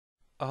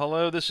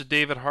Hello, this is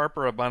David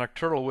Harper of Bionic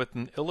Turtle with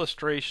an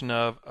illustration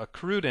of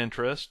accrued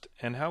interest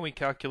and how we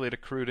calculate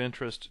accrued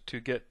interest to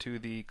get to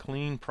the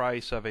clean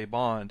price of a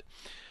bond.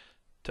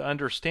 To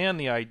understand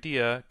the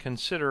idea,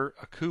 consider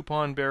a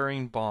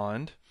coupon-bearing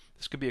bond.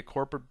 This could be a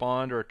corporate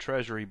bond or a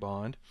treasury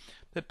bond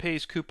that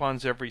pays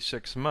coupons every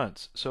 6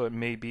 months. So it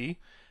may be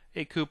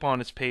a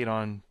coupon is paid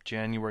on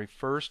January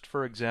 1st,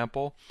 for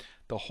example.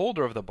 The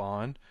holder of the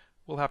bond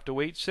will have to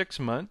wait 6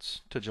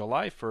 months to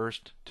July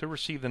 1st to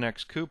receive the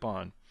next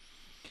coupon.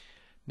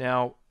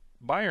 Now,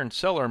 buyer and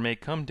seller may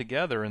come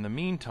together in the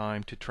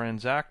meantime to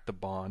transact the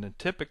bond, and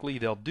typically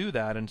they'll do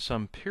that in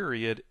some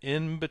period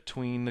in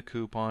between the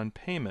coupon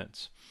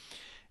payments.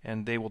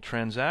 And they will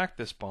transact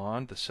this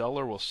bond. The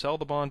seller will sell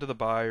the bond to the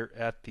buyer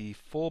at the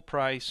full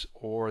price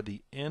or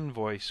the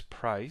invoice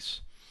price,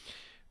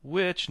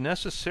 which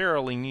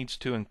necessarily needs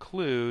to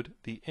include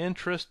the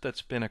interest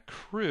that's been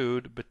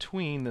accrued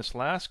between this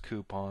last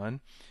coupon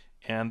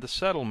and the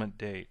settlement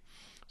date.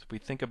 So if we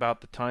think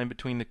about the time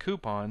between the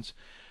coupons,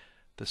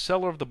 the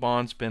seller of the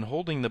bond's been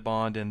holding the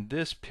bond in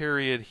this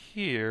period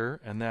here,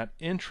 and that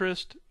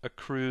interest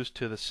accrues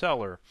to the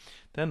seller.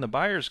 Then the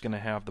buyer's going to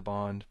have the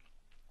bond,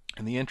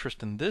 and the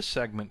interest in this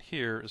segment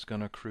here is going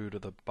to accrue to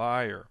the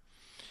buyer.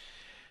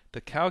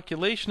 The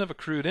calculation of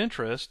accrued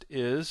interest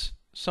is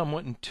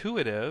somewhat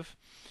intuitive.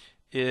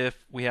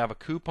 If we have a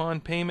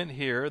coupon payment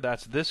here,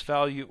 that's this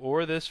value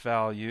or this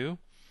value,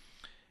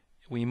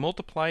 we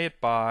multiply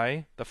it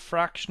by the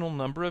fractional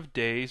number of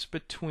days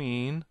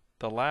between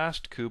the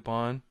last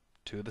coupon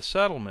to the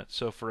settlement.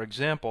 So for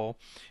example,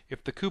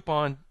 if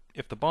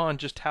the bond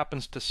just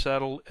happens to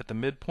settle at the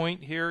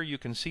midpoint here, you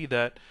can see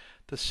that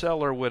the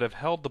seller would have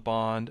held the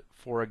bond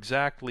for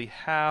exactly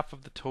half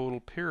of the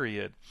total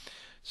period.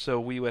 So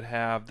we would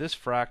have this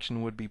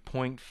fraction would be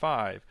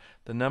 0.5.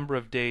 The number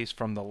of days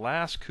from the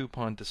last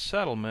coupon to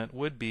settlement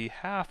would be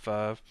half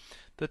of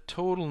the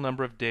total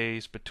number of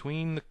days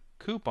between the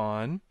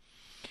coupon.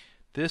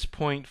 This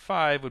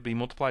 0.5 would be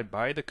multiplied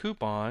by the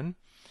coupon,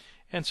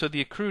 and so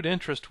the accrued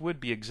interest would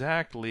be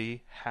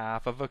exactly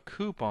half of a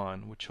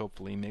coupon, which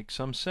hopefully makes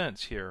some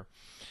sense here.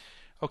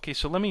 Okay,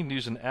 so let me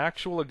use an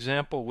actual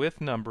example with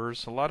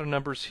numbers. A lot of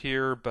numbers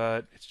here,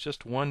 but it's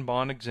just one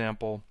bond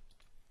example.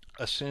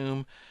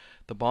 Assume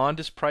the bond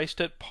is priced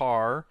at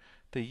par,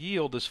 the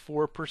yield is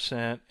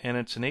 4%, and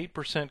it's an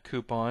 8%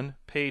 coupon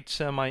paid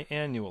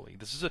semi-annually.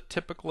 This is a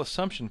typical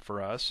assumption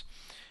for us,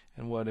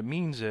 and what it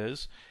means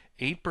is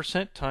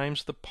 8%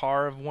 times the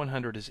par of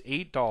 100 is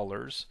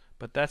 $8.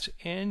 But that's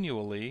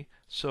annually,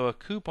 so a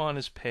coupon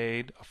is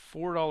paid, a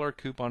 $4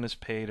 coupon is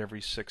paid every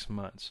 6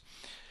 months.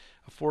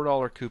 A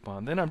 $4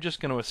 coupon. Then I'm just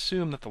going to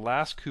assume that the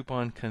last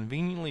coupon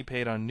conveniently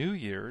paid on New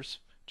Year's,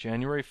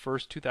 January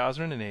 1st,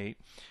 2008.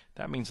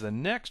 That means the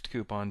next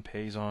coupon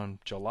pays on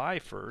July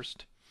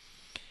 1st.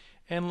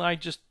 And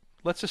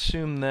let's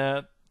assume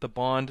that the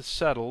bond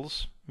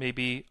settles.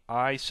 Maybe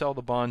I sell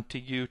the bond to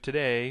you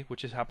today,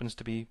 which happens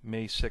to be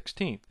May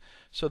 16th.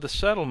 So the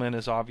settlement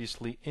is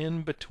obviously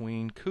in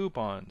between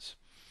coupons.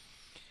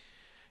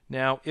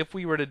 Now, if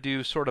we were to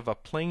do sort of a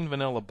plain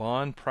vanilla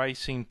bond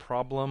pricing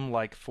problem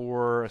like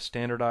for a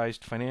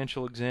standardized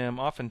financial exam,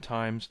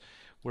 oftentimes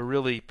we're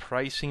really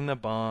pricing the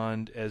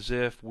bond as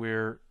if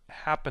we're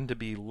happen to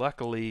be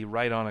luckily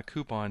right on a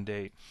coupon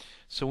date.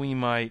 So we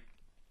might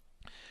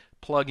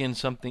plug in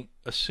something,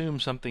 assume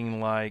something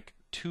like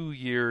 2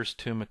 years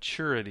to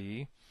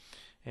maturity,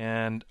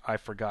 and I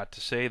forgot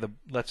to say,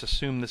 let's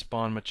assume this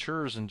bond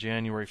matures in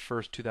January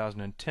 1st,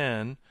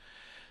 2010.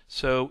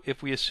 So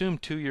if we assume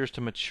 2 years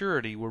to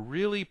maturity, we're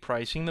really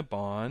pricing the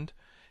bond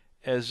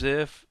as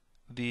if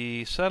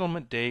the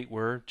settlement date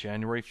were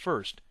January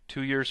 1st,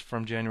 2 years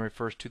from January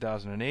 1st,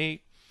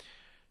 2008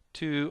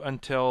 to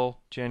until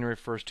January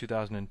 1st,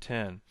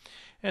 2010.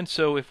 And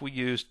so if we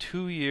use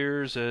 2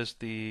 years as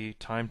the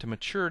time to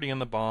maturity on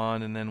the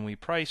bond, and then we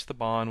price the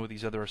bond with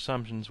these other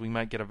assumptions, we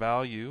might get a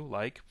value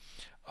like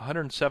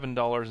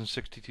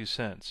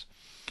 $107.62.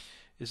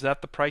 Is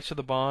that the price of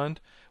the bond?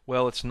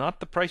 Well, it's not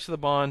the price of the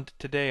bond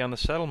today on the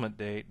settlement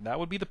date. That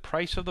would be the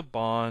price of the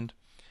bond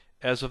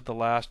as of the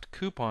last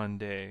coupon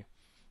day,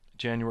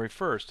 January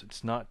 1st.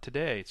 It's not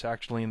today. It's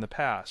actually in the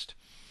past.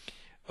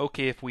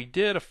 Okay, if we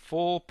did a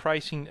full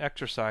pricing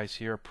exercise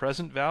here,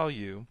 present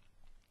value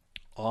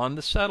on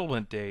the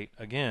settlement date,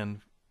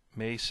 again,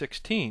 May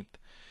 16th,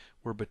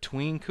 we're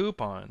between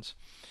coupons.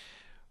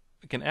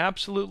 We can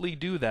absolutely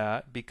do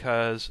that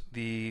because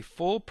the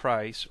full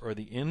price or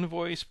the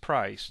invoice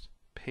price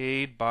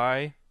paid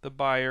by the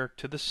buyer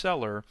to the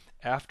seller,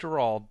 after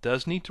all,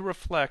 does need to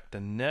reflect the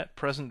net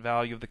present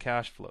value of the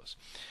cash flows.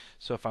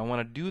 So if I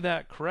want to do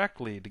that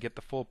correctly to get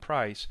the full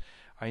price,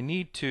 I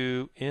need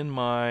to, in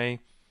my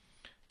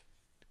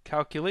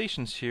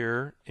calculations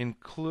here,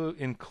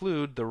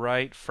 include the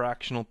right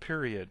fractional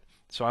period.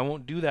 So I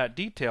won't do that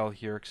detail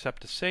here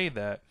except to say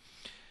that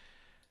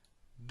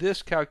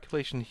this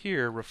calculation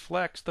here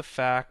reflects the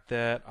fact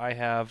that I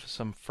have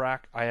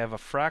a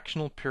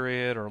fractional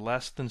period or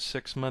less than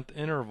 6 month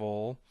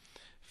interval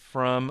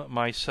from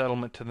my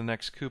settlement to the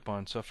next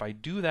coupon. So if I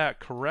do that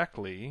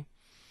correctly,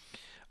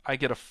 I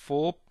get a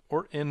full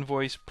or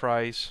invoice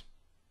price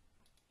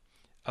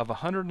of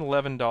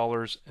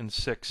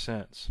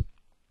 $111.06.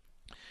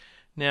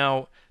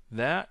 Now,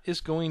 that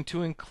is going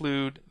to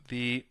include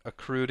the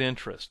accrued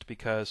interest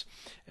because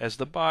as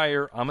the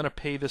buyer, I'm going to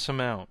pay this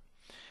amount.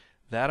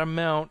 That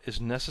amount is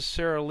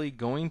necessarily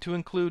going to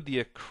include the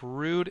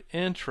accrued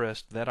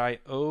interest that I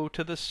owe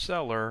to the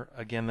seller.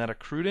 Again, that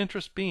accrued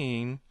interest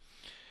being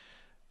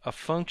a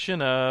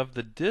function of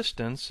the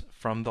distance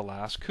from the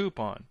last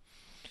coupon.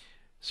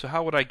 So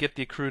how would I get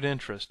the accrued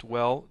interest?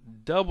 Well,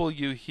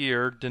 W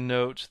here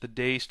denotes the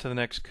days to the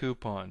next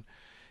coupon.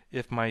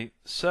 If my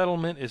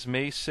settlement is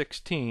May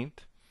 16th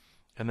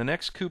and the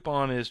next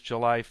coupon is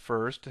July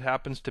 1st, it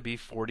happens to be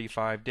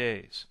 45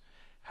 days.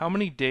 How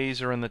many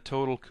days are in the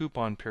total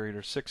coupon period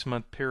or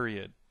 6-month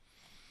period?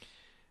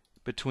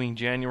 Between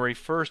January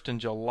 1st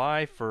and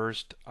July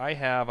 1st, I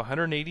have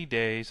 180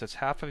 days. That's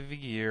half of a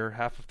year,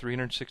 half of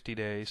 360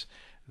 days.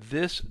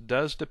 This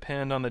does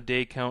depend on the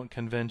day count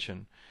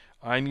convention.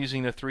 I'm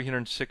using the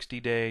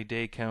 360-day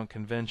day count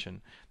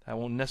convention. That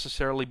won't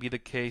necessarily be the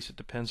case. It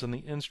depends on the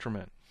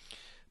instrument.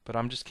 But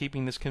I'm just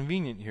keeping this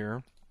convenient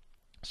here.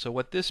 So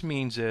what this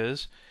means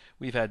is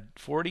we've had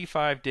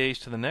 45 days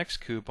to the next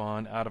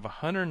coupon out of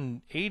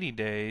 180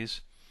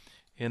 days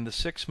in the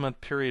 6-month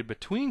period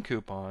between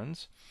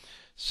coupons.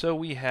 So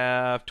we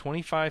have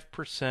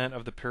 25%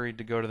 of the period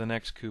to go to the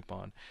next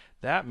coupon.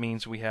 That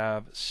means we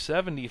have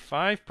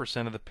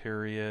 75% of the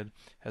period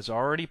has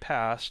already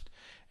passed,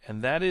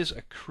 and that is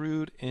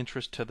accrued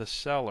interest to the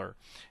seller.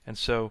 And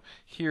so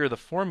here the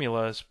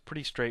formula is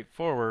pretty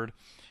straightforward.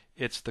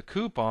 It's the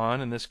coupon,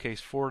 in this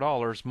case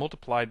 $4,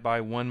 multiplied by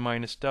 1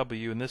 minus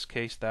W. In this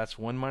case, that's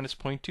 1 minus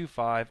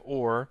 0.25,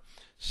 or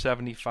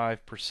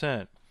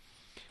 75%,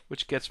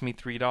 which gets me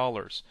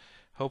 $3.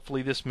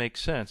 Hopefully this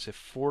makes sense.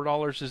 If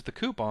 $4 is the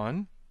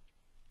coupon,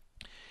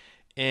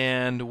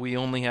 and we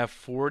only have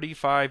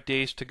 45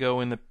 days to go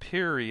in the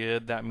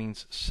period, that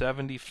means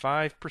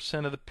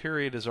 75% of the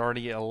period has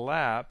already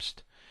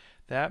elapsed.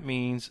 That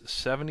means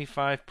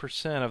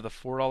 75% of the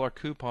 $4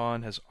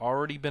 coupon has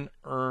already been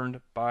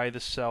earned by the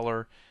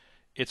seller.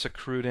 It's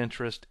accrued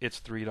interest.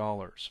 It's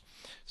 $3.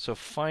 So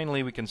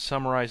finally, we can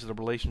summarize the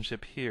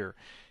relationship here.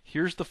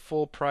 Here's the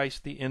full price,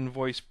 the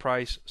invoice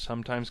price,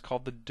 sometimes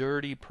called the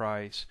dirty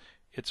price.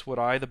 It's what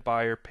I, the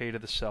buyer, pay to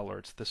the seller.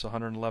 It's this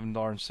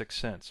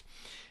 $111.06.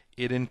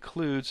 It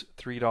includes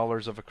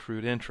 $3 of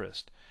accrued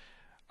interest.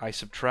 I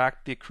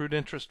subtract the accrued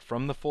interest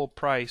from the full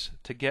price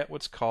to get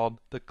what's called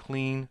the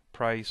clean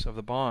price of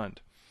the bond.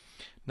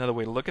 Another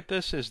way to look at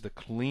this is the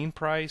clean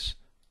price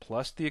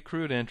plus the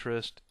accrued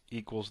interest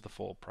equals the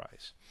full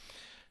price.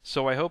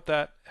 So I hope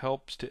that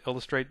helps to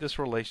illustrate this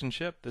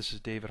relationship. This is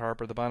David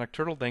Harper, the Bionic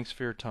Turtle. Thanks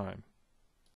for your time.